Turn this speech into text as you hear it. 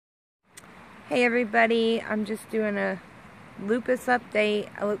Hey everybody, I'm just doing a lupus update.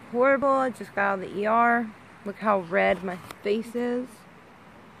 I look horrible. I just got out of the ER. Look how red my face is.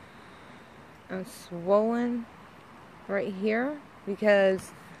 I'm swollen right here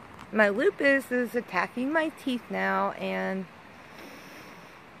because my lupus is attacking my teeth now, and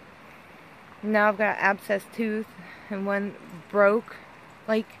now I've got an abscessed tooth and one broke.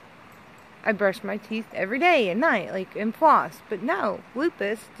 Like, I brush my teeth every day and night, like, and floss. But no,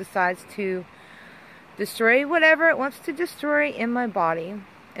 lupus decides to destroy whatever it wants to destroy in my body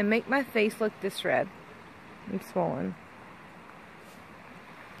and make my face look this red and swollen.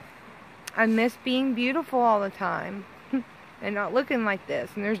 I miss being beautiful all the time and not looking like this.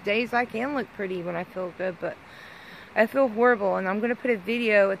 And there's days I can look pretty when I feel good, but I feel horrible. And I'm going to put a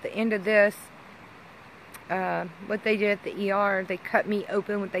video at the end of this. What they did at the ER, they cut me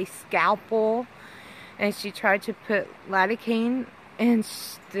open with a scalpel, and she tried to put lidocaine, and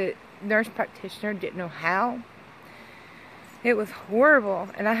the nurse practitioner didn't know how. It was horrible,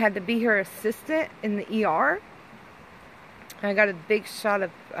 and I had to be her assistant in the ER. I got a big shot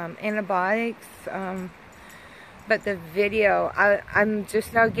of antibiotics, but the video, I'm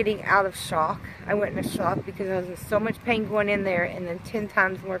just now getting out of shock. I went into shock because I was in so much pain going in there, and then 10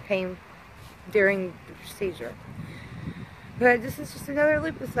 times more pain during the procedure. But this is just another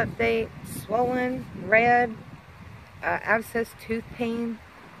lupus update. Swollen, red, abscessed tooth pain,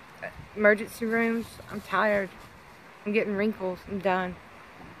 emergency rooms. I'm tired. I'm getting wrinkles. I'm done.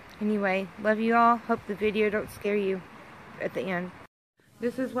 Anyway, love you all. Hope the video don't scare you at the end.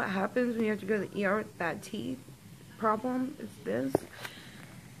 This is what happens when you have to go to the ER with bad teeth. Problem is this.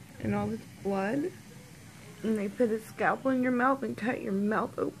 And all this blood. And they put a scalpel in your mouth and cut your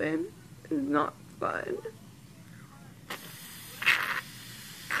mouth open. It's not fun.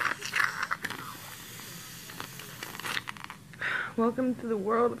 Welcome to the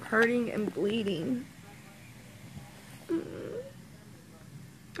world of hurting and bleeding.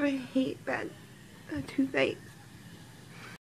 I hate bad toothaches.